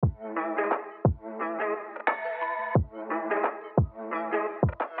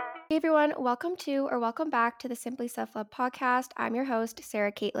everyone, welcome back to the Simply Self Love podcast. I'm your host,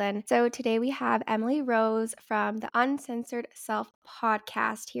 Sarah Caitlin. So today we have Emily Rose from the Uncensored Self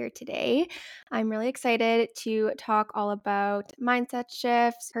podcast here today. I'm really excited to talk all about mindset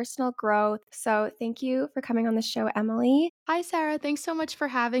shifts, personal growth. So thank you for coming on the show, Emily. Hi, Sarah. Thanks so much for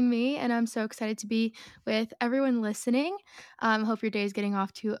having me. And I'm so excited to be with everyone listening. Hope your day is getting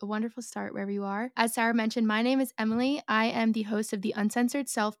off to a wonderful start wherever you are. As Sarah mentioned, my name is Emily. I am the host of the Uncensored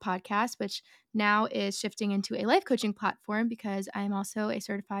Self podcast, which now is shifting into a life coaching platform because I am also a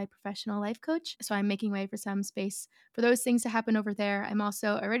certified professional life coach. So I'm making way for some space for those things to happen over there. I'm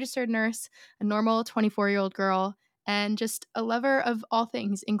also a registered nurse, a normal 24-year-old girl, and just a lover of all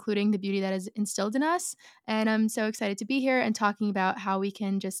things, including the beauty that is instilled in us. And I'm so excited to be here and talking about how we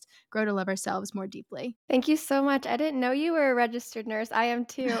can just grow to love ourselves more deeply. Thank you so much. I didn't know you were a registered nurse. I am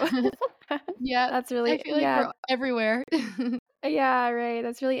too. Yeah, That's I really, feel like yeah. we're everywhere. Yeah, right.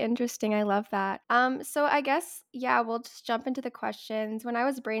 That's really interesting. I love that. So I guess, yeah, we'll just jump into the questions. When I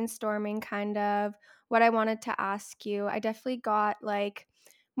was brainstorming kind of what I wanted to ask you, I definitely got like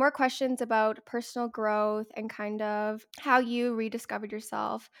more questions about personal growth and kind of how you rediscovered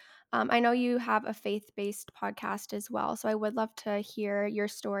yourself. I know you have a faith-based podcast as well, so I would love to hear your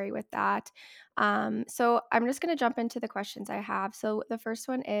story with that. So I'm just going to jump into the questions I have. So the first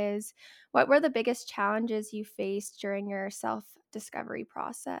one is, what were the biggest challenges you faced during your self discovery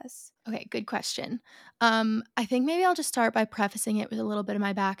process? Okay, good question. I think maybe I'll just start by prefacing it with a little bit of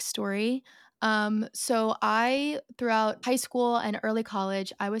my backstory. So I, throughout high school and early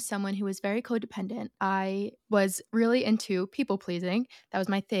college, I was someone who was very codependent. I was really into people pleasing. That was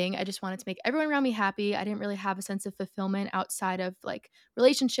my thing. I just wanted to make everyone around me happy. I didn't really have a sense of fulfillment outside of like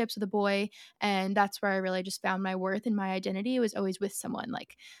relationships with a boy. And that's where I really just found my worth and my identity. It was always with someone.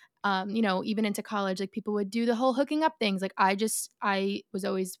 Like even into college, like people would do the whole hooking up things. Like I was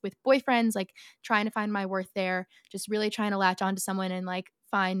always with boyfriends, like trying to find my worth there, just really trying to latch onto someone and like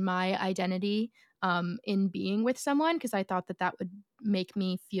find my identity in being with someone because I thought that that would make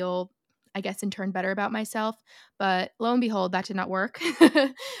me feel, I guess, in turn better about myself. But lo and behold, that did not work.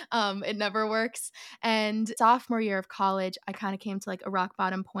 It never works. And sophomore year of college, I kind of came to like a rock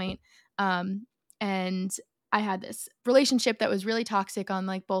bottom point. And I had this relationship that was really toxic on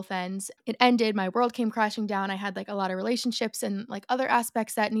like both ends. It ended, my world came crashing down. I had like a lot of relationships and like other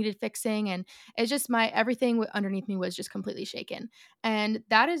aspects that needed fixing, and it's just my everything underneath me was just completely shaken. And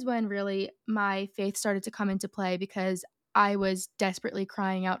that is when really my faith started to come into play because I was desperately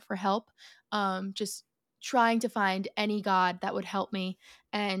crying out for help. Just trying to find any God that would help me.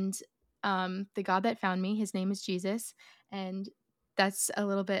 And the God that found me, his name is Jesus. And that's a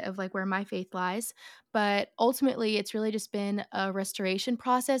little bit of like where my faith lies. But ultimately, it's really just been a restoration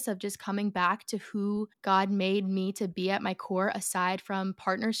process of just coming back to who God made me to be at my core, aside from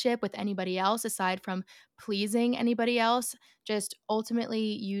partnership with anybody else, aside from pleasing anybody else, just ultimately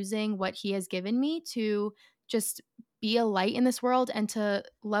using what He has given me to just be a light in this world and to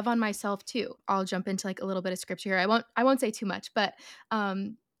love on myself too. I'll jump into like a little bit of scripture here. I won't say too much, but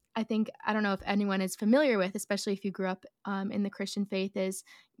I think I don't know if anyone is familiar with, especially if you grew up in the Christian faith, is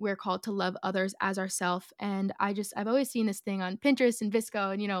we're called to love others as ourself. And I've always seen this thing on Pinterest and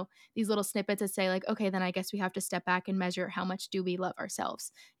Visco, and these little snippets that say like, okay, then I guess we have to step back and measure how much do we love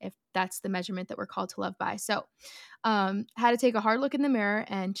ourselves, if that's the measurement that we're called to love by. So had to take a hard look in the mirror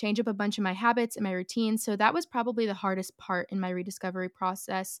and change up a bunch of my habits and my routines. So that was probably the hardest part in my rediscovery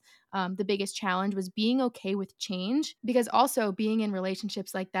process. The biggest challenge was being okay with change, because also being in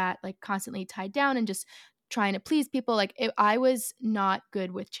relationships like that, like constantly tied down and just trying to please people, I was not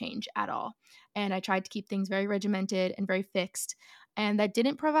good with change at all. And I tried to keep things very regimented and very fixed. And that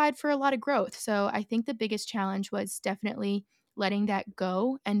didn't provide for a lot of growth. So I think the biggest challenge was definitely letting that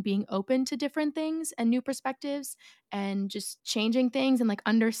go and being open to different things and new perspectives and just changing things and like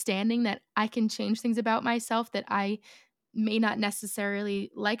understanding that I can change things about myself that I may not necessarily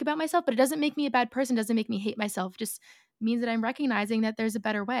like about myself, but it doesn't make me a bad person, doesn't make me hate myself, just means that I'm recognizing that there's a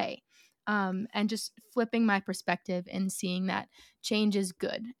better way. And just flipping my perspective and seeing that change is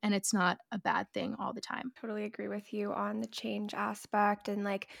good and it's not a bad thing all the time. Totally agree with you on the change aspect. And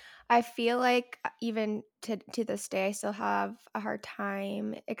like, I feel like even to this day, I still have a hard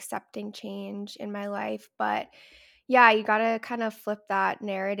time accepting change in my life. But yeah, you got to kind of flip that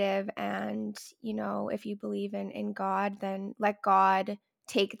narrative. And, if you believe in God, then let God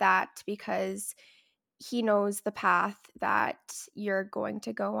take that, because he knows the path that you're going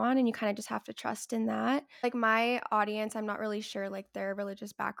to go on, and you kind of just have to trust in that. Like my audience, I'm not really sure like their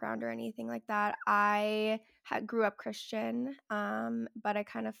religious background or anything like that. I grew up Christian, but I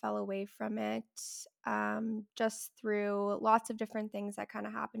kind of fell away from it just through lots of different things that kind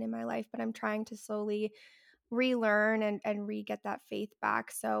of happened in my life. But I'm trying to slowly relearn and re-get that faith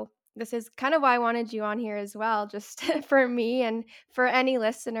back. So this is kind of why I wanted you on here as well, just for me and for any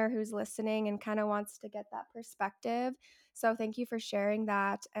listener who's listening and kind of wants to get that perspective. So thank you for sharing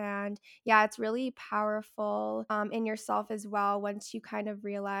that. And yeah, it's really powerful in yourself as well once you kind of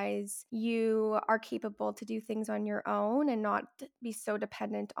realize you are capable to do things on your own and not be so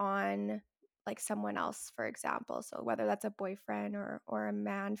dependent on like someone else, for example. So whether that's a boyfriend or a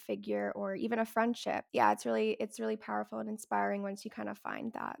man figure or even a friendship. Yeah, it's really powerful and inspiring once you kind of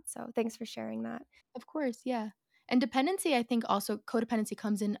find that. So thanks for sharing that. Of course, yeah. And dependency, I think also codependency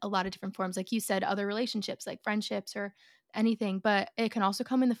comes in a lot of different forms. Like you said, other relationships, like friendships or anything, but it can also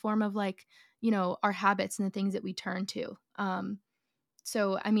come in the form of like, our habits and the things that we turn to.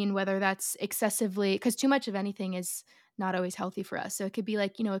 So, I mean, whether that's excessively, because too much of anything is not always healthy for us. So it could be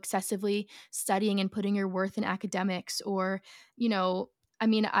like, excessively studying and putting your worth in academics, or, you know, I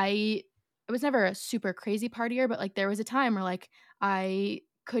mean, I was never a super crazy partier, but like there was a time where like I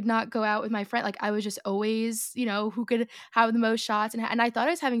could not go out with my friend. Like I was just always, who could have the most shots, and I thought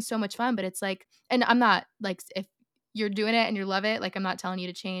I was having so much fun, but it's like, and I'm not like, if you're doing it and you love it, like I'm not telling you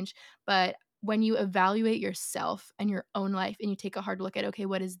to change, but when you evaluate yourself and your own life and you take a hard look at, okay,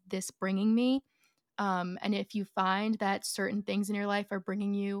 what is this bringing me? And if you find that certain things in your life are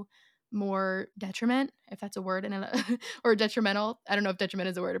bringing you more detriment, if that's a word, or detrimental, I don't know if detriment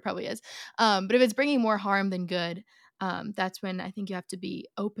is a word, it probably is. But if it's bringing more harm than good, that's when I think you have to be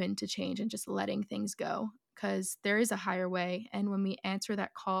open to change and just letting things go, because there is a higher way. And when we answer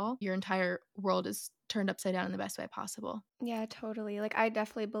that call, your entire world is turned upside down in the best way possible. Yeah, totally. Like I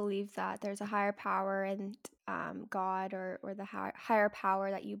definitely believe that there's a higher power and God or the higher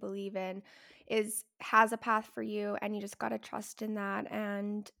power that you believe in is has a path for you and you just got to trust in that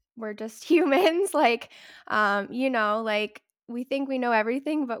and we're just humans like like we think we know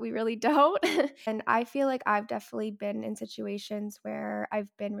everything but we really don't. And I feel like I've definitely been in situations where I've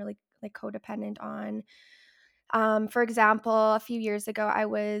been really like codependent on for example, a few years ago, I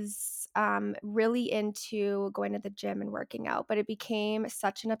was really into going to the gym and working out, but it became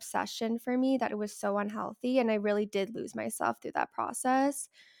such an obsession for me that it was so unhealthy. And I really did lose myself through that process.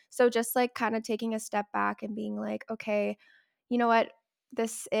 So, just like kind of taking a step back and being like, okay, you know what?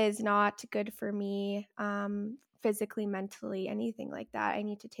 This is not good for me physically, mentally, anything like that. I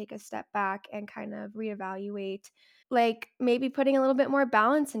need to take a step back and kind of reevaluate like, maybe putting a little bit more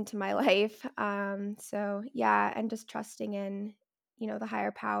balance into my life, so, yeah, and just trusting in, the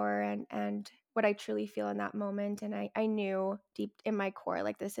higher power and what I truly feel in that moment, and I knew deep in my core,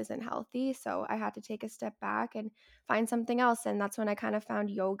 like, this isn't healthy, so I had to take a step back and find something else, and that's when I kind of found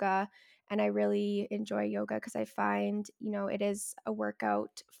yoga, and I really enjoy yoga because I find, it is a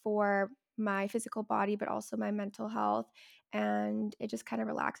workout for my physical body, but also my mental health, and it just kind of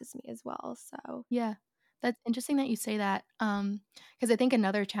relaxes me as well, so Yeah. That's interesting that you say that, because I think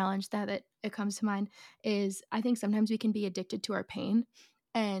another challenge that it comes to mind is I think sometimes we can be addicted to our pain,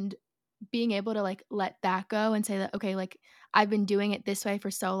 and being able to, like, let that go and say that, "Okay, like, I've been doing it this way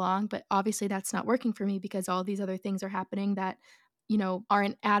for so long, but obviously that's not working for me because all these other things are happening that,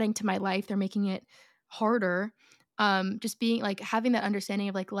 aren't adding to my life, they're making it harder." Just being like, having that understanding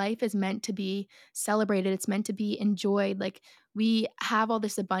of, like, life is meant to be celebrated, it's meant to be enjoyed, like, we have all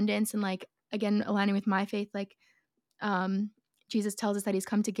this abundance and, like, again, aligning with my faith, like, um, Jesus tells us that he's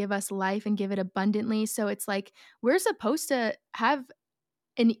come to give us life and give it abundantly, so it's like, we're supposed to have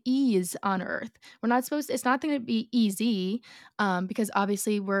an ease on earth. We're not supposed to, it's not gonna be easy, because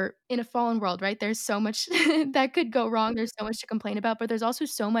obviously we're in a fallen world, right? There's so much that could go wrong, there's so much to complain about, but there's also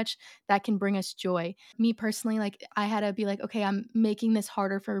so much that can bring us joy. Me personally, like, I had to be like, "Okay, I'm making this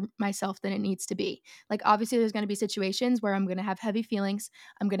harder for myself than it needs to be." Like, obviously, there's gonna be situations where I'm gonna have heavy feelings,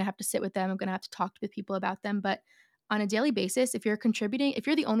 I'm gonna have to sit with them, I'm gonna have to talk with people about them, but on a daily basis, if you're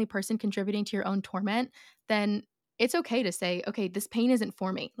the only person contributing to your own torment, then it's okay to say, "Okay, this pain isn't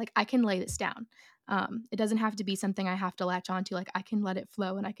for me. Like, I can lay this down." It doesn't have to be something I have to latch onto, like, I can let it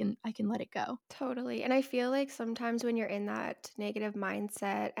flow and I can let it go. totally. And I feel like sometimes when you're in that negative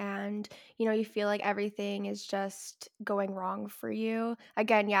mindset and, you feel like everything is just going wrong for you.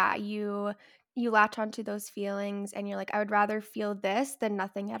 Again, yeah, you latch onto those feelings and you're like, I would rather feel this than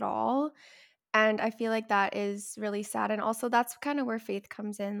nothing at all. And I feel like that is really sad. And also that's kind of where faith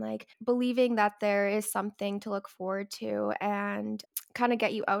comes in, like believing that there is something to look forward to and kind of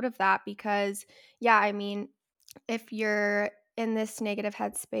get you out of that because yeah, I mean, if you're in this negative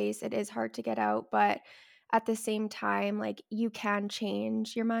headspace, it is hard to get out, but at the same time, like, you can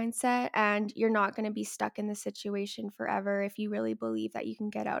change your mindset and you're not gonna be stuck in the situation forever. If you really believe that you can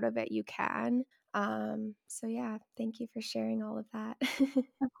get out of it, you can. So yeah, thank you for sharing all of that.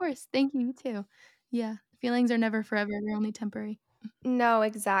 Of course, thank you, you too. Yeah, feelings are never forever, they're only temporary. No,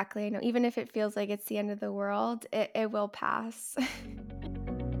 exactly. No, even if it feels like it's the end of the world, it will pass.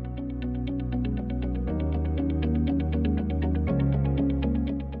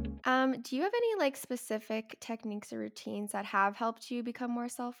 Do you have any like specific techniques or routines that have helped you become more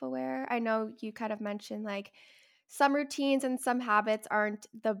self-aware? I know you kind of mentioned like some routines and some habits aren't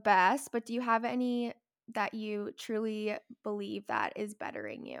the best, but do you have any that you truly believe that is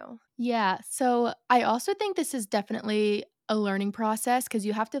bettering you? Yeah, so I also think this is definitely a learning process because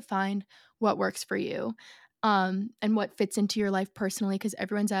you have to find what works for you, and what fits into your life personally. Because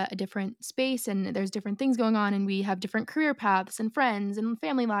everyone's at a different space and there's different things going on, and we have different career paths and friends and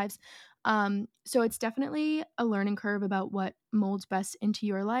family lives. So it's definitely a learning curve about what molds best into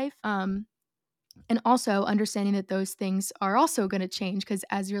your life. And also understanding that those things are also gonna change, because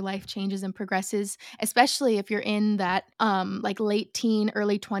as your life changes and progresses, especially if you're in that, like, late teen,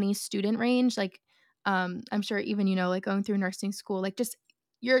 early 20s student range, like, I'm sure even, like, going through nursing school, like, just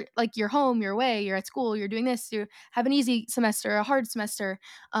you're home, you're away, you're at school, you're doing this, you have an easy semester, a hard semester,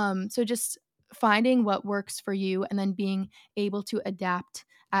 so just finding what works for you and then being able to adapt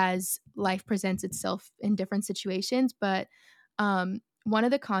as life presents itself in different situations, but, one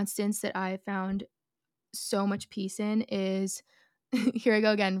of the constants that I found so much peace in is here I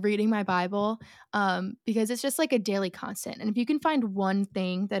go again, reading my Bible, because it's just like a daily constant. And if you can find one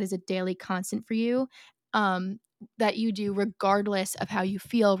thing that is a daily constant for you, um, that you do regardless of how you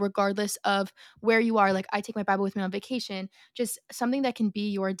feel, regardless of where you are, like I take my Bible with me on vacation, just something that can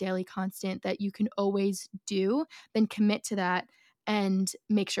be your daily constant that you can always do, then commit to that and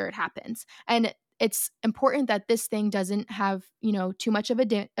make sure it happens. And it's important that this thing doesn't have, too much of a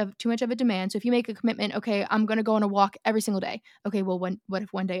demand. So if you make a commitment, okay, I'm going to go on a walk every single day. Okay, well, what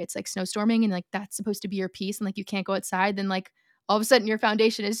if one day it's like snowstorming and like that's supposed to be your peace and like you can't go outside? Then like all of a sudden your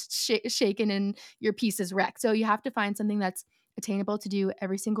foundation is shaken and your peace is wrecked. So you have to find something that's attainable to do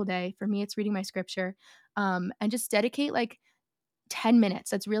every single day. For me, it's reading my scripture, and just dedicate like 10 minutes.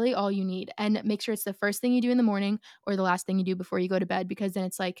 That's really all you need. And make sure it's the first thing you do in the morning or the last thing you do before you go to bed, because then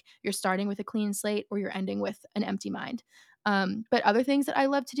it's like you're starting with a clean slate or you're ending with an empty mind. But other things that I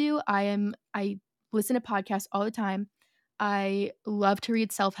love to do, I listen to podcasts all the time. I love to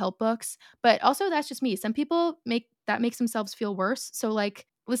read self-help books, but also that's just me. Some people makes themselves feel worse. So like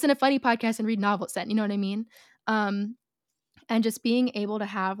listen to funny podcasts and read novels then, you know what I mean? Um and just being able to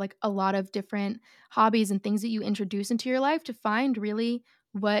have like a lot of different hobbies and things that you introduce into your life to find really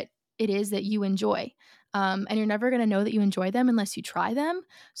what it is that you enjoy. And you're never going to know that you enjoy them unless you try them.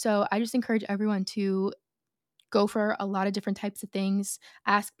 So I just encourage everyone to go for a lot of different types of things.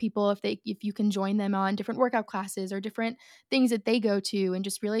 Ask people if you can join them on different workout classes or different things that they go to, and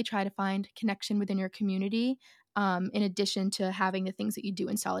just really try to find connection within your community, in addition to having the things that you do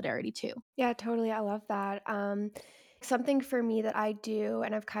in solidarity too. Yeah, totally. I love that. Something for me that I do,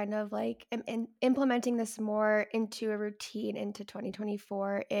 and I've kind of like implementing this more into a routine into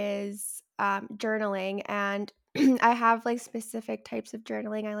 2024 is journaling. And I have like specific types of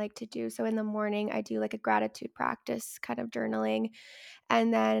journaling I like to do. So in the morning, I do like a gratitude practice kind of journaling.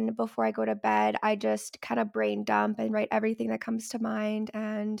 And then before I go to bed, I just kind of brain dump and write everything that comes to mind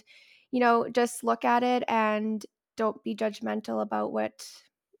and, just look at it and don't be judgmental about what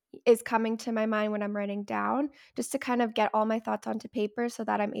is coming to my mind when I'm writing down, just to kind of get all my thoughts onto paper so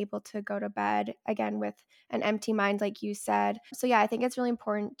that I'm able to go to bed again with an empty mind, like you said. So, yeah, I think it's really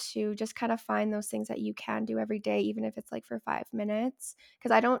important to just kind of find those things that you can do every day, even if it's like for 5 minutes.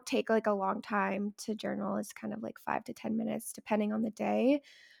 Cause I don't take like a long time to journal, it's kind of like 5 to 10 minutes, depending on the day.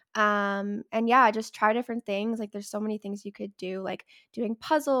 And yeah, just try different things. Like there's so many things you could do, like doing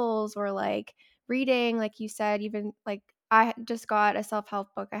puzzles or like reading, like you said, even like I just got a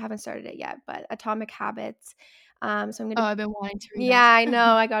self-help book. I haven't started it yet, but Atomic Habits. So I'm Oh, gonna I've been wanting to read Yeah, that. I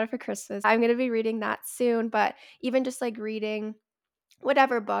know. I got it for Christmas. I'm gonna be reading that soon, but even just like reading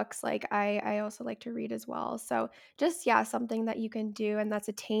whatever books, like I also like to read as well. So just yeah, something that you can do and that's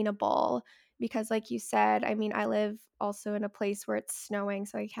attainable because like you said, I mean, I live also in a place where it's snowing,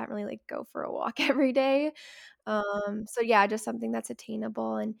 so I can't really like go for a walk every day. So yeah, just something that's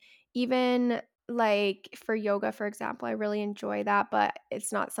attainable and even like for yoga, for example, I really enjoy that, but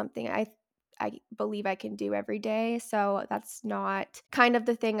it's not something I believe I can do every day. So that's not kind of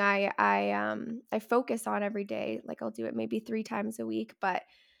the thing I focus on every day. Like I'll do it maybe 3 times a week, but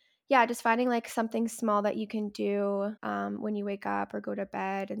yeah, just finding like something small that you can do when you wake up or go to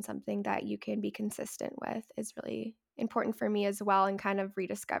bed, and something that you can be consistent with is really important for me as well, and kind of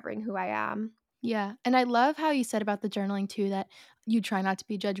rediscovering who I am. Yeah, and I love how you said about the journaling too, that you try not to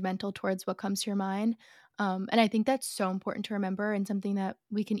be judgmental towards what comes to your mind, and I think that's so important to remember and something that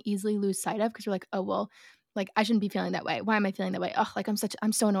we can easily lose sight of because 'cause we're like, "Oh, well, like, I shouldn't be feeling that way. Why am I feeling that way? Oh, like, I'm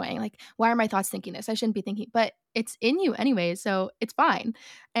so annoying. Like, why are my thoughts thinking this? I shouldn't be thinking," but it's in you anyway, so it's fine,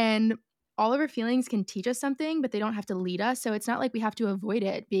 and all of our feelings can teach us something, but they don't have to lead us, so it's not like we have to avoid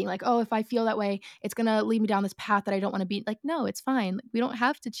it being like, "Oh, if I feel that way, it's gonna lead me down this path that I don't wanna be." Like, no, it's fine. We don't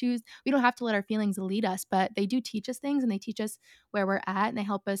have to choose we don't have to let our feelings lead us, but they do teach us things and they teach us where we're at and they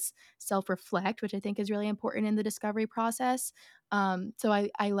help us self-reflect, which I think is really important in the discovery process. So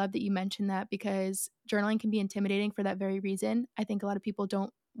I love that you mentioned that because journaling can be intimidating for that very reason. I think a lot of people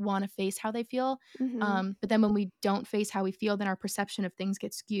don't want to face how they feel. Hmm. But then when we don't face how we feel, then our perception of things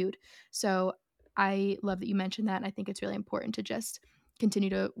gets skewed. So I love that you mentioned that. And I think it's really important to just continue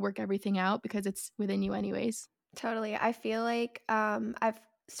to work everything out because it's within you anyways. Totally. I feel like I've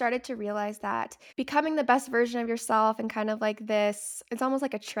started to realize that becoming the best version of yourself, and kind of like this, it's almost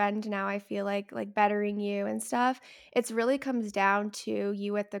like a trend now. I feel like bettering you and stuff. It's really comes down to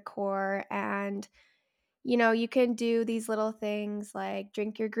you at the core. And you can do these little things like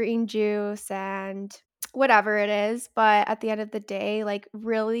drink your green juice and whatever it is, but at the end of the day, like,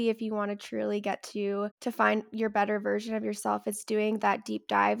 really, if you want to truly get to find your better version of yourself, it's doing that deep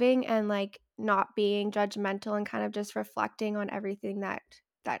diving, and like not being judgmental, and kind of just reflecting on everything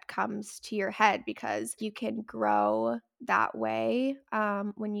that comes to your head, because you can grow that way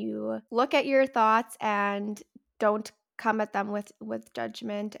when you look at your thoughts and don't come at them with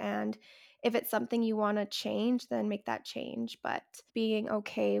judgment. And if it's something you wanna change, then make that change, but being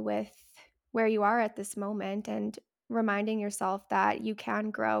okay with where you are at this moment, and reminding yourself that you can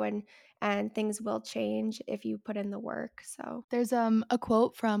grow, and things will change if you put in the work, so. There's a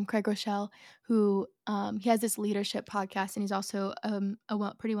quote from Craig Rochelle who he has this leadership podcast and he's also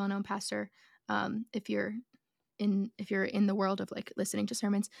pretty well known pastor. If you're in the world of like listening to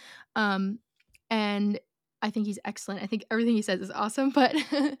sermons, um, and I think he's excellent. I think everything he says is awesome, but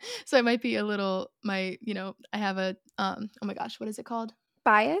so I might be a little my I have a oh my gosh, what is it called?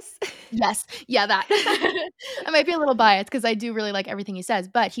 Bias? Yes. Yeah, that. I might be a little biased because I do really like everything he says,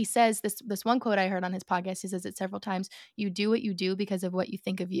 but he says this one quote I heard on his podcast, he says it several times, "You do what you do because of what you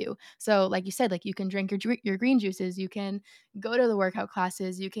think of you." So, like you said, like, you can drink your green juices, you can go to the workout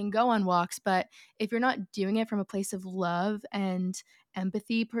classes, you can go on walks, but if you're not doing it from a place of love and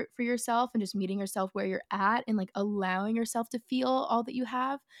empathy for yourself and just meeting yourself where you're at and, like, allowing yourself to feel all that you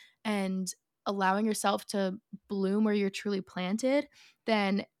have and allowing yourself to bloom where you're truly planted,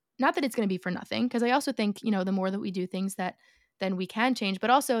 then not that it's gonna be for nothing, because I also think, the more that we do things that then we can change,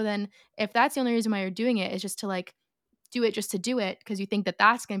 but also then if that's the only reason why you're doing it is just to, like, do it just to do it because you think that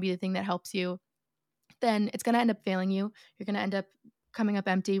that's gonna be the thing that helps you, then it's gonna end up failing you. You're gonna end up coming up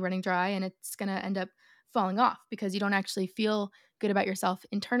empty, running dry, and it's gonna end up falling off because you don't actually feel good about yourself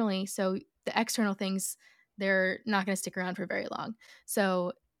internally. So the external things, they're not gonna stick around for very long.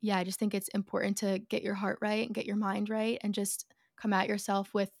 So yeah, I just think it's important to get your heart right and get your mind right and just come at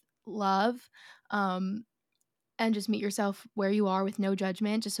yourself with love. Um, and just meet yourself where you are with no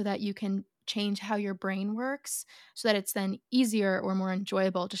judgment, just so that you can change how your brain works so that it's then easier or more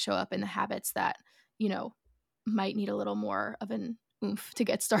enjoyable to show up in the habits that, you know, might need a little more of an oomph to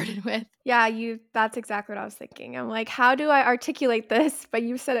get started with. Yeah, that's exactly what I was thinking. I'm like, "How do I articulate this?" But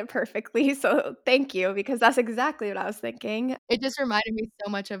you said it perfectly, so thank you, because that's exactly what I was thinking. It just reminded me so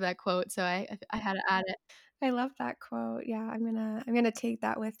much of that quote, so I had to add it. I love that quote. Yeah, I'm gonna take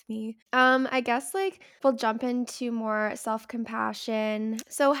that with me. I guess like we'll jump into more self-compassion.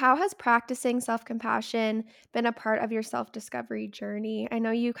 So how has practicing self-compassion been a part of your self-discovery journey? I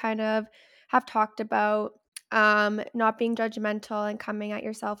know you kind of have talked about not being judgmental and coming at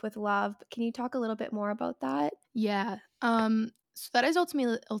yourself with love, but can you talk a little bit more about that? Yeah. So that is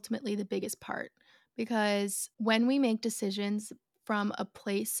ultimately the biggest part because when we make decisions from a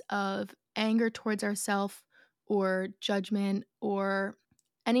place of anger towards ourselves or judgment or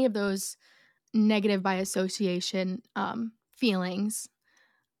any of those negative by association feelings,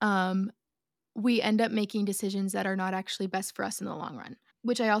 um, we end up making decisions that are not actually best for us in the long run,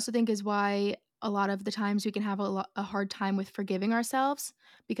 which I also think is why a lot of the times we can have a hard time with forgiving ourselves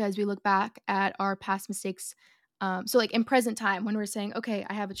because we look back at our past mistakes. So, like in present time, when we're saying, okay,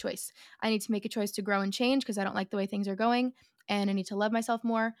 I have a choice, I need to make a choice to grow and change because I don't like the way things are going and I need to love myself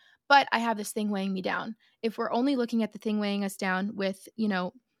more. But I have this thing weighing me down. If we're only looking at the thing weighing us down with,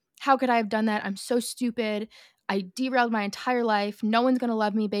 how could I have done that? I'm so stupid. I derailed my entire life. No one's gonna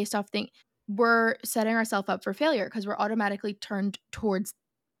love me based off thing. We're setting ourselves up for failure because we're automatically turned towards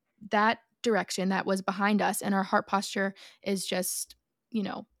that direction that was behind us, and our heart posture is just, you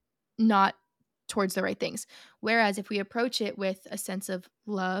know, not towards the right things. Whereas if we approach it with a sense of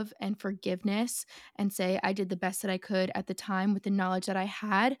love and forgiveness and say, I did the best that I could at the time with the knowledge that I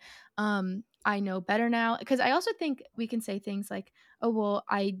had, I know better now. Because I also think we can say things like, oh, well,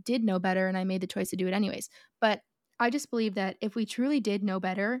 I did know better and I made the choice to do it anyways. But I just believe that if we truly did know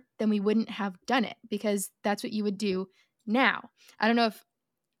better, then we wouldn't have done it because that's what you would do now. I don't know if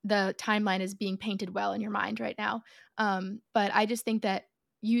the timeline is being painted well in your mind right now. But I just think that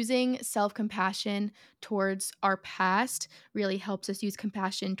using self compassion towards our past really helps us use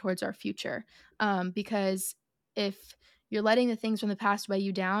compassion towards our future. Because if you're letting the things from the past weigh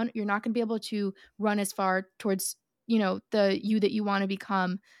you down, you're not going to be able to run as far towards, the you that you want to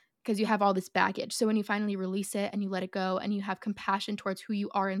become because you have all this baggage. So when you finally release it and you let it go and you have compassion towards who you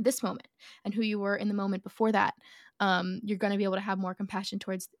are in this moment and who you were in the moment before that, you're going to be able to have more compassion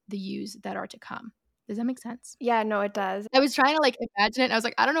towards the yous that are to come. Does that make sense? Yeah, no, it does. I was trying to like imagine it. And I was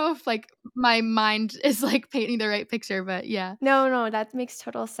like, I don't know if like my mind is like painting the right picture, but yeah. No, no, that makes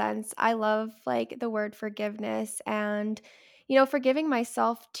total sense. I love, like, the word forgiveness and, forgiving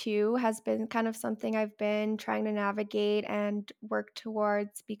myself too has been kind of something I've been trying to navigate and work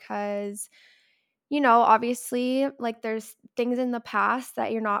towards because, obviously, like, there's things in the past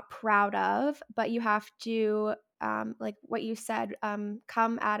that you're not proud of, but you have to, like what you said,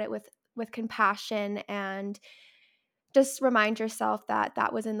 come at it with compassion and just remind yourself that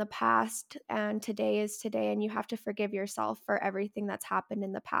that was in the past and today is today, and you have to forgive yourself for everything that's happened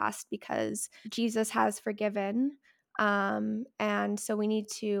in the past because Jesus has forgiven. And so we need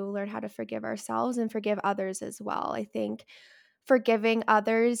to learn how to forgive ourselves and forgive others as well. I think forgiving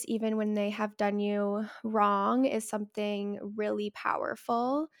others, even when they have done you wrong, is something really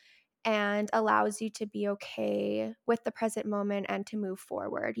powerful and allows you to be okay with the present moment and to move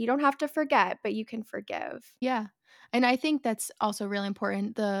forward. You don't have to forget, but you can forgive. Yeah. And I think that's also really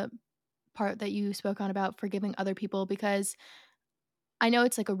important, the part that you spoke on about forgiving other people, because I know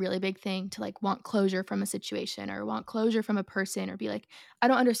it's like a really big thing to like want closure from a situation or want closure from a person or be like, I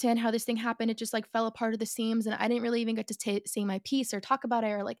don't understand how this thing happened. It just like fell apart of the seams and I didn't really even get to say my piece or talk about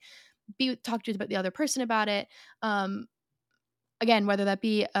it or like talk to the other person about it. Um, Again, whether that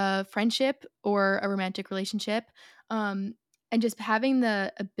be a friendship or a romantic relationship, um, and just having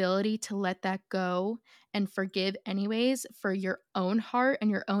the ability to let that go and forgive anyways for your own heart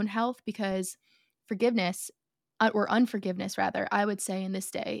and your own health, because forgiveness, or unforgiveness rather, I would say in this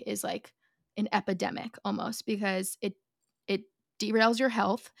day is like an epidemic almost because it derails your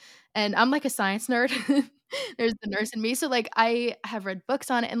health. And I'm like a science nerd. There's the nurse in me. So like I have read books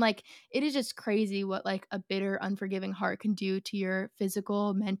on it and like it is just crazy what like a bitter, unforgiving heart can do to your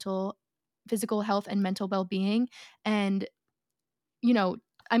physical health and mental well-being. And you know,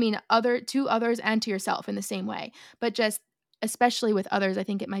 I mean, other to others and to yourself in the same way. But just especially with others, I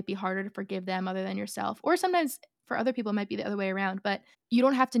think it might be harder to forgive them other than yourself. Or sometimes for other people it might be the other way around. But you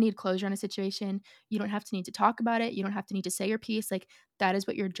don't have to need closure on a situation. You don't have to need to talk about it. You don't have to need to say your piece. Like that is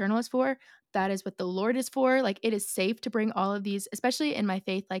what your journal is for. That is what the Lord is for. Like it is safe to bring all of these, especially in my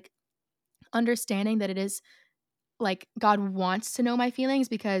faith, like understanding that it is like God wants to know my feelings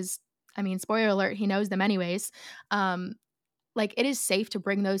because I mean, spoiler alert, he knows them anyways. Um, like it is safe to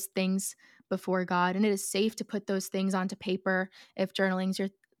bring those things before God and it is safe to put those things onto paper if journaling's your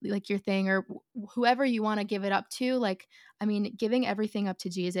thing or whoever you want to give it up to. Like I mean, giving everything up to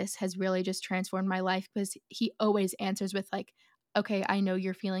Jesus has really just transformed my life because he always answers with like, okay, I know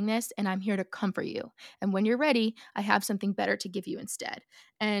you're feeling this and I'm here to comfort you. And when you're ready, I have something better to give you instead.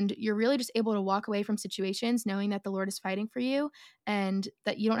 And you're really just able to walk away from situations knowing that the Lord is fighting for you and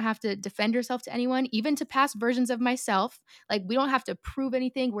that you don't have to defend yourself to anyone, even to past versions of myself. Like, we don't have to prove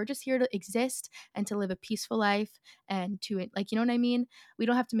anything. We're just here to exist and to live a peaceful life and to, like, you know what I mean? We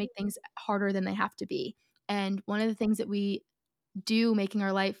don't have to make things harder than they have to be. And one of the things that we do making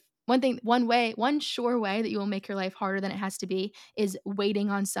our life one sure way that you will make your life harder than it has to be is waiting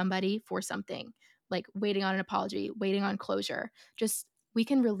on somebody for something, like waiting on an apology, waiting on closure. Just we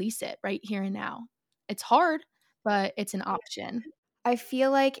can release it right here and now. It's hard, but it's an option. I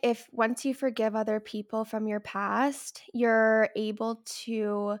feel like if once you forgive other people from your past, you're able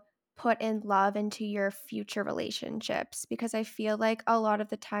to put in love into your future relationships because I feel like a lot of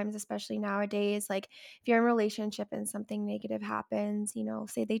the times, especially nowadays, like if you're in a relationship and something negative happens,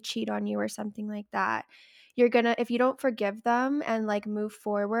 say they cheat on you or something like that, if you don't forgive them and like move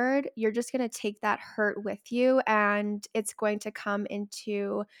forward, you're just gonna take that hurt with you and it's going to come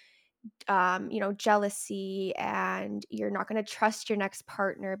into jealousy, and you're not going to trust your next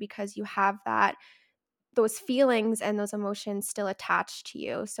partner because you have those feelings and those emotions still attached to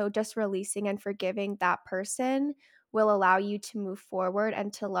you. So just releasing and forgiving that person will allow you to move forward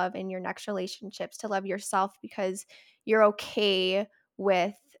and to love in your next relationships, to love yourself because you're okay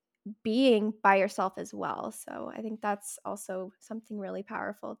with being by yourself as well. So I think that's also something really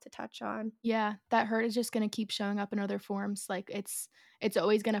powerful to touch on. Yeah, that hurt is just gonna keep showing up in other forms, like, it's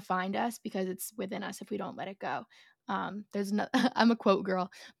always gonna find us because it's within us if we don't let it go. There's no I'm a quote girl,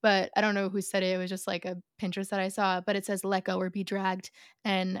 but I don't know who said it, it was just, like, a Pinterest that I saw, but it says, "Let go or be dragged,"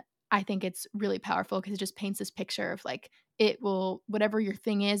 and I think it's really powerful because it just paints this picture of, like, it will whatever your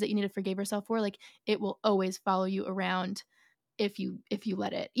thing is that you need to forgive yourself for, like, it will always follow you around if you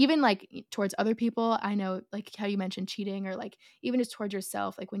let it. Even, like, towards other people, I know, like, how you mentioned cheating or, like, even just towards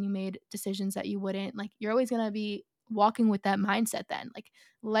yourself, like, when you made decisions that you wouldn't, like, you're always gonna be walking with that mindset then, like,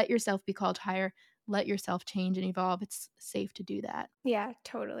 let yourself be called higher, let yourself change and evolve, it's safe to do that. Yeah,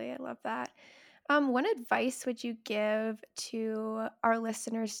 totally. I love that. What advice would you give to our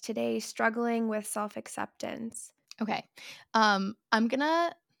listeners today struggling with self acceptance? Okay, I'm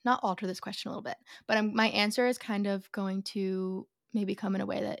gonna not alter this question a little bit, but my answer is kind of going to maybe come in a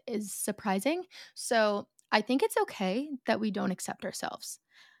way that is surprising. So, I think it's okay that we don't accept ourselves.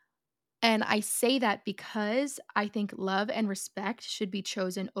 And I say that because I think love and respect should be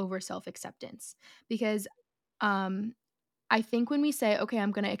chosen over self-acceptance. Because, um, I think when we say, "Okay,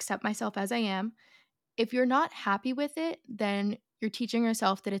 I'm gonna accept myself as I am," if you're not happy with it, then you're teaching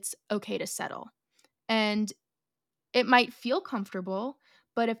yourself that it's okay to settle. And it might feel comfortable,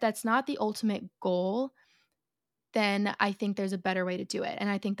 but if that's not the ultimate goal, then I think there's a better way to do it, and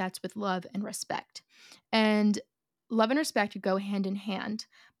I think that's with love and respect. And love and respect go hand in hand,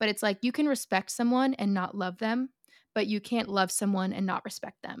 but it's like you can respect someone and not love them, but you can't love someone and not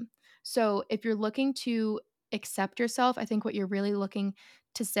respect them. So if you're looking to accept yourself, I think what you're really looking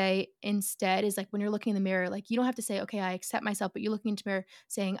to say instead is like when you're looking in the mirror, like you don't have to say, "Okay, I accept myself," but you're looking into the mirror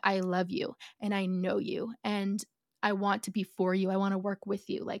saying, "I love you and I know you and I want to be for you. I want to work with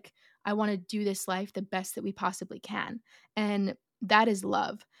you." Like I want to do this life the best that we possibly can. And that is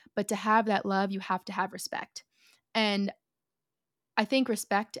love. But to have that love, you have to have respect. And I think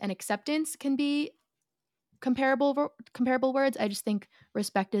respect and acceptance can be comparable words. I just think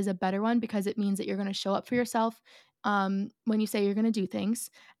respect is a better one because it means that you're going to show up for yourself when you say you're going to do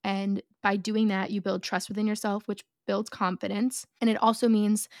things, and by doing that, you build trust within yourself, which builds confidence. And it also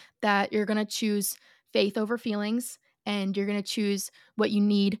means that you're going to choose faith over feelings, and you're going to choose what you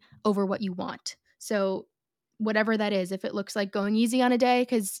need over what you want. So whatever that is, if it looks like going easy on a day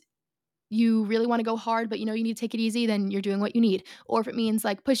because you really wanna go hard, but you know you need to take it easy, then you're doing what you need. Or if it means,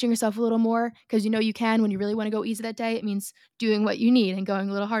 like, pushing yourself a little more because you know you can when you really wanna go easy that day, it means doing what you need and going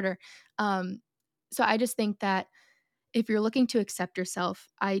a little harder. Um, so I just think that if you're looking to accept yourself,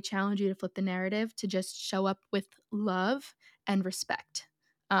 I challenge you to flip the narrative to just show up with love and respect.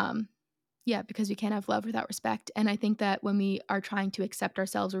 Um, yeah, because we can't have love without respect, and I think that when we are trying to accept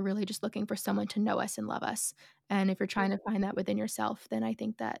ourselves, we're really just looking for someone to know us and love us, and if you're trying to find that within yourself, then I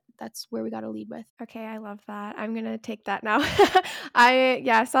think that that's where we gotta lead with. Okay, I love that. I'm gonna take that now.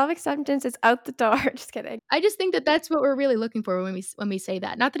 Yeah, self acceptance is out the door. Just kidding. I just think that that's what we're really looking for when we say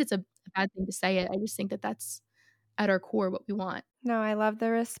that. Not that it's a bad thing to say it, I just think that that's at our core what we want. No, I love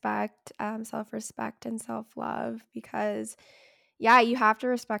the respect, self respect, and self love because, yeah, you have to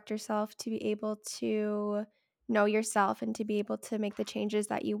respect yourself to be able to know yourself and to be able to make the changes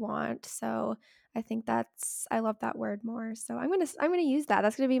that you want. So I think I love that word more. So I'm gonna use that.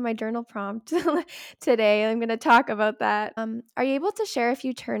 That's gonna be my journal prompt today. I'm gonna talk about that. Are you able to share a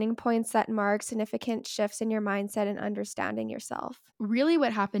few turning points that mark significant shifts in your mindset and understanding yourself? Really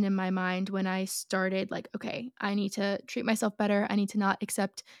what happened in my mind when I started like, okay, I need to treat myself better. I need to not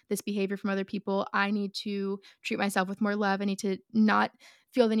accept this behavior from other people. I need to treat myself with more love. I need to not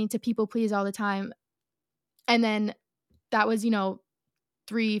feel the need to people please all the time. And then that was,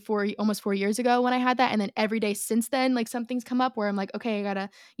 3, 4, almost 4 years ago when I had that. And then every day since then, like something's come up where I'm like, okay, I gotta,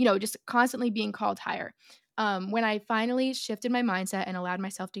 just constantly being called higher. When I finally shifted my mindset and allowed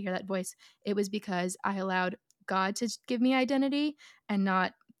myself to hear that voice, it was because I allowed God to give me identity and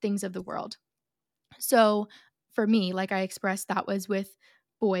not things of the world. So for me, like I expressed, that was with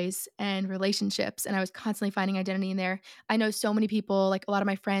boys and relationships, and I was constantly finding identity in there. I know so many people, like a lot of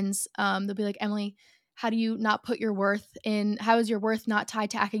my friends, they'll be like, Emily, how do you not put your worth in? How is your worth not tied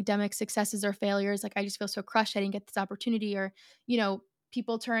to academic successes or failures? Like, I just feel so crushed. I didn't get this opportunity. Or,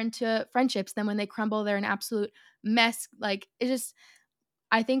 people turn to friendships. Then when they crumble, they're an absolute mess. Like, it's just,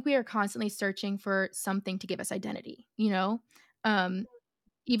 I think we are constantly searching for something to give us identity, you know? Um,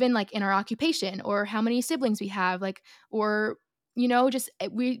 even, like, in our occupation or how many siblings we have, like, or, just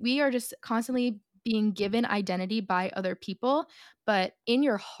we are just constantly being given identity by other people, but in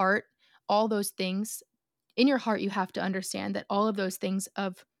your heart, all those things in your heart, you have to understand that all of those things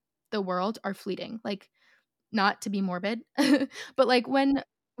of the world are fleeting. Like, not to be morbid, but, like, when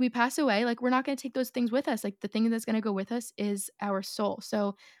we pass away, like, we're not gonna take those things with us, like, the thing that's gonna go with us is our soul,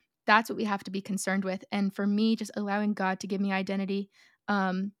 so that's what we have to be concerned with, and for me, just allowing God to give me identity,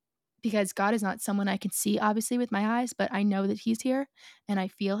 um, because God is not someone I can see, obviously, with my eyes, but I know that He's here, and I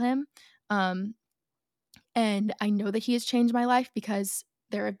feel Him, um, and I know that He has changed my life because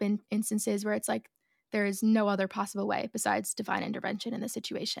there have been instances where it's like, there is no other possible way besides divine intervention in this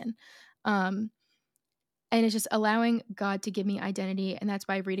situation, um and it's just allowing God to give me identity, and that's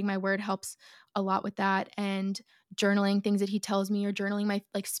why reading my word helps a lot with that, and journaling things that he tells me or journaling my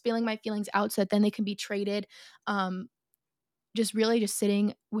like, spilling my feelings out so that then they can be traded, um, just really just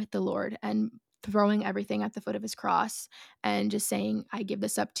sitting with the Lord and throwing everything at the foot of his cross and just saying, "I give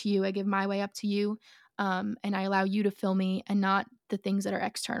this up to you. I give my way up to you, and I allow you to fill me and not the things that are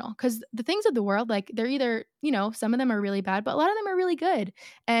external." Because the things of the world, like, they're either some of them are really bad, but a lot of them are really good,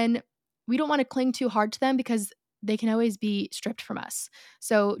 and we don't wanna cling too hard to them because they can always be stripped from us.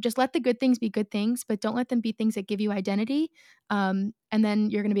 So, just let the good things be good things, but don't let them be things that give you identity, and then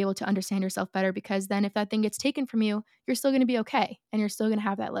you're gonna be able to understand yourself better because then if that thing gets taken from you, you're still gonna be okay, and you're still gonna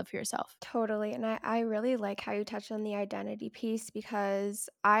have that love for yourself. Totally. And I really like how you touched on the identity piece because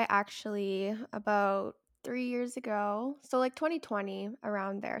I actually, about 3 years ago, so like 2020,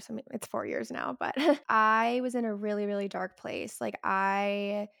 around there, so it's 4 years now, but I was in a really, really dark place. Like,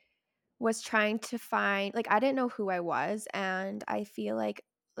 I was trying to find, like, I didn't know who I was. And I feel like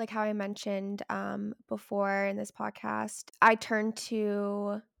how I mentioned before in this podcast, I turned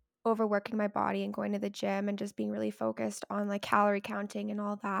to overworking my body and going to the gym and just being really focused on like calorie counting and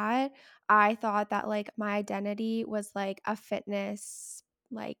all that. I thought that like my identity was like a fitness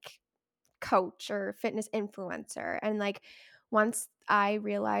like coach or fitness influencer. And like once I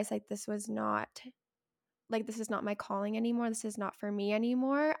realized like this is not my calling anymore, this is not for me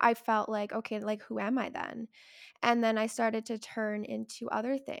anymore, I felt like, okay, like who am I then? And then I started to turn into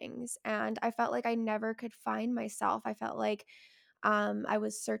other things and I felt like I never could find myself. I felt like I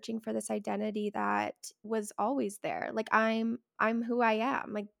was searching for this identity that was always there. Like I'm who I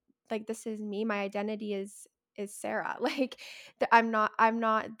am. Like this is me. My identity is Sarah. Like I'm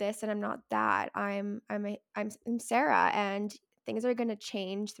not this and I'm not that. I'm Sarah, and things are going to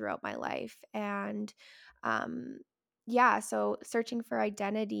change throughout my life. And um yeah, so searching for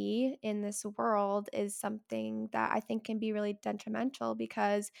identity in this world is something that I think can be really detrimental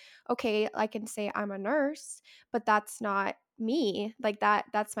because okay, I can say I'm a nurse, but that's not me. Like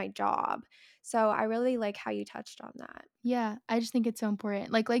that's my job. So I really like how you touched on that. Yeah, I just think it's so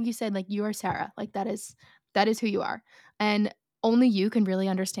important. Like you said, like, you are Sarah, like, that is who you are, and only you can really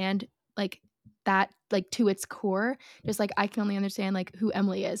understand, like, that, like, to its core, just like I can only understand, like, who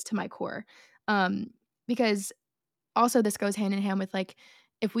Emily is to my core, um, because also this goes hand in hand with, like,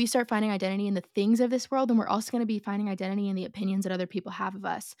 if we start finding identity in the things of this world, then we're also gonna be finding identity in the opinions that other people have of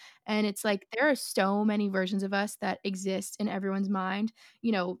us, and it's like, there are so many versions of us that exist in everyone's mind,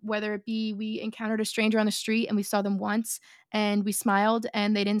 whether it be we encountered a stranger on the street and we saw them once and we smiled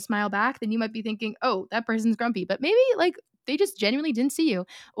and they didn't smile back, then you might be thinking, "Oh, that person's grumpy," but maybe, like, they just genuinely didn't see you,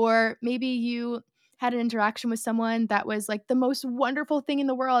 or maybe you had an interaction with someone that was, like, the most wonderful thing in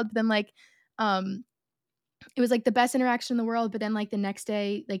the world, but then, like, um it was, like, the best interaction in the world, but then, like, the next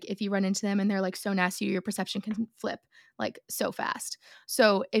day, like, if you run into them and they're, like, so nasty, your perception can flip, like, so fast.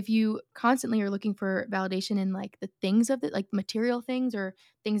 So, if you constantly are looking for validation in, like, the things of it, like, material things or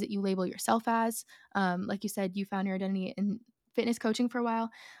things that you label yourself as, like you said, you found your identity in fitness coaching for a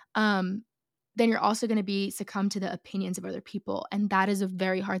while, um, then you're also gonna be succumb to the opinions of other people, and that is a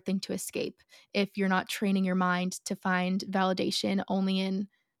very hard thing to escape if you're not training your mind to find validation only in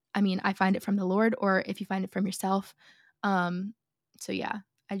I find it from the Lord or if you find it from yourself. Um, so yeah,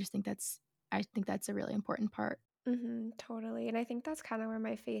 I just think that's a really important part. Totally. And I think that's kind of where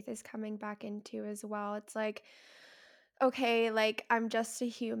my faith is coming back into as well. It's like, okay, like I'm just a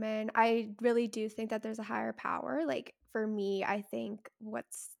human. I really do think that there's a higher power. Like for me, I think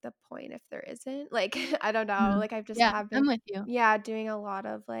what's the point if there isn't? Like, I don't know. Yeah. Like I've just Yeah, have I'm been, with you. yeah, doing a lot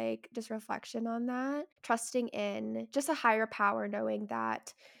of like just reflection on that, trusting in just a higher power, knowing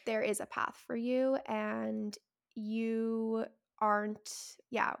that there is a path for you and you aren't,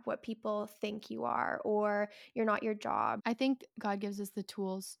 yeah, what people think you are, or you're not your job. I think God gives us the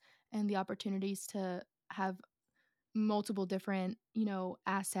tools and the opportunities to have multiple different,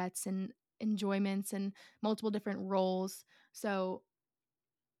 assets and enjoyments and multiple different roles. So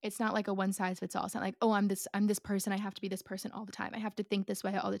it's not like a one size fits all. It's not like, "Oh, I'm this person, I have to be this person all the time. I have to think this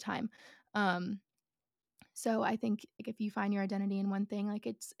way all the time." Um, so I think, like, if you find your identity in one thing, like,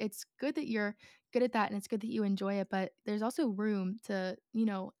 it's good that you're good at that, and it's good that you enjoy it, but there's also room to,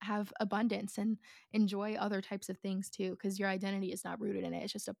 have abundance and enjoy other types of things too, because your identity is not rooted in it.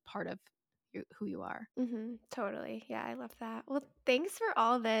 It's just a part of who you are. Mhm, totally. Yeah, I love that. Well, thanks for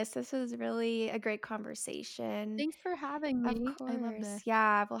all this. This was really a great conversation. Thanks for having Of me. I love course. this.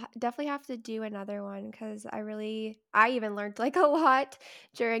 Yeah, we'll definitely have to do another one because I even learned like a lot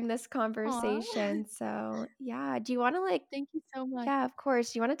during this Aw. conversation. So, yeah, do you want to like, Thank you so much. yeah, of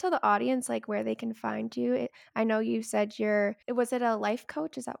course. Do you want to tell the audience like where they can find you? I know you said was it a life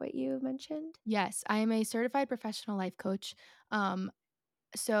coach? Is that what you mentioned? Yes, I am a certified professional life coach.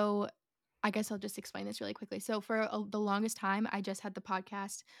 So I guess I'll just explain this really quickly. So for the longest time, I just had the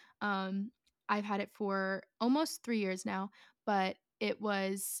podcast. Um, I've had it for almost 3 years now, but I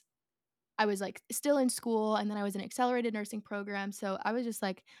was, like, still in school, and then I was in accelerated nursing program, so I was just,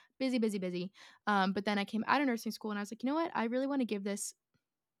 like, busy, busy, busy. But then I came out of nursing school, and I was like, "You know what? I really wanna give this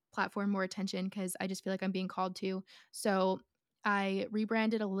platform more attention because I just feel like I'm being called to." So I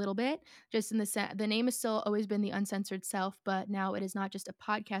rebranded a little bit, just in the name has still always been The Uncensored Self, but now it is not just a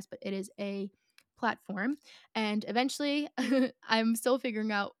podcast, but it is a platform. And eventually, I'm still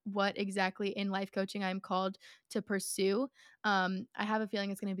figuring out what exactly in life coaching I'm called to pursue. I have a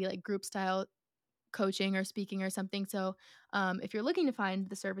feeling it's going to be like group style coaching or speaking or something. So if you're looking to find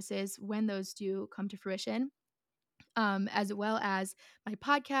the services when those do come to fruition, as well as my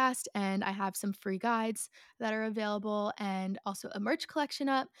podcast. And I have some free guides that are available and also a merch collection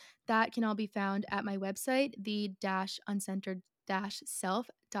up that can all be found at my website, the uncensored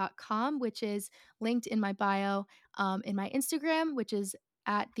self.com, which is linked in my bio, in my Instagram, which is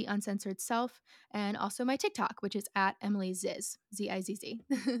at the uncensored self, and also my TikTok, which is at Emily Ziz, Zizz.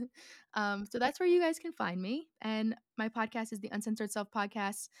 So that's where you guys can find me. And my podcast is the Uncensored Self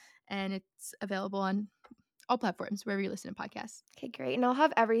Podcast, and it's available on all platforms, wherever you listen to podcasts. Okay, great. And I'll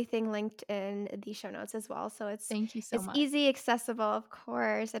have everything linked in the show notes as well. So Thank you so it's much. easy, accessible, of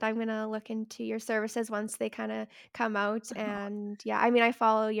course. And I'm gonna look into your services once they kind of come out. And yeah, I mean I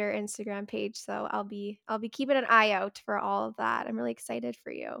follow your Instagram page, so I'll be keeping an eye out for all of that. I'm really excited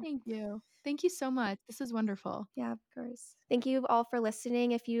for you. Thank you. Thank you so much. This is wonderful. Yeah, of course. Thank you all for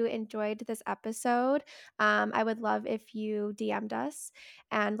listening. If you enjoyed this episode, I would love if you DM'd us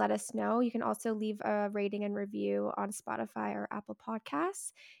and let us know. You can also leave a rating and review on Spotify or Apple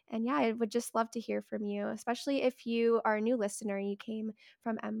Podcasts. And yeah, I would just love to hear from you, especially if you are a new listener and you came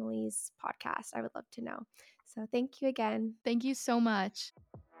from Emily's podcast. I would love to know. So thank you again. Thank you so much.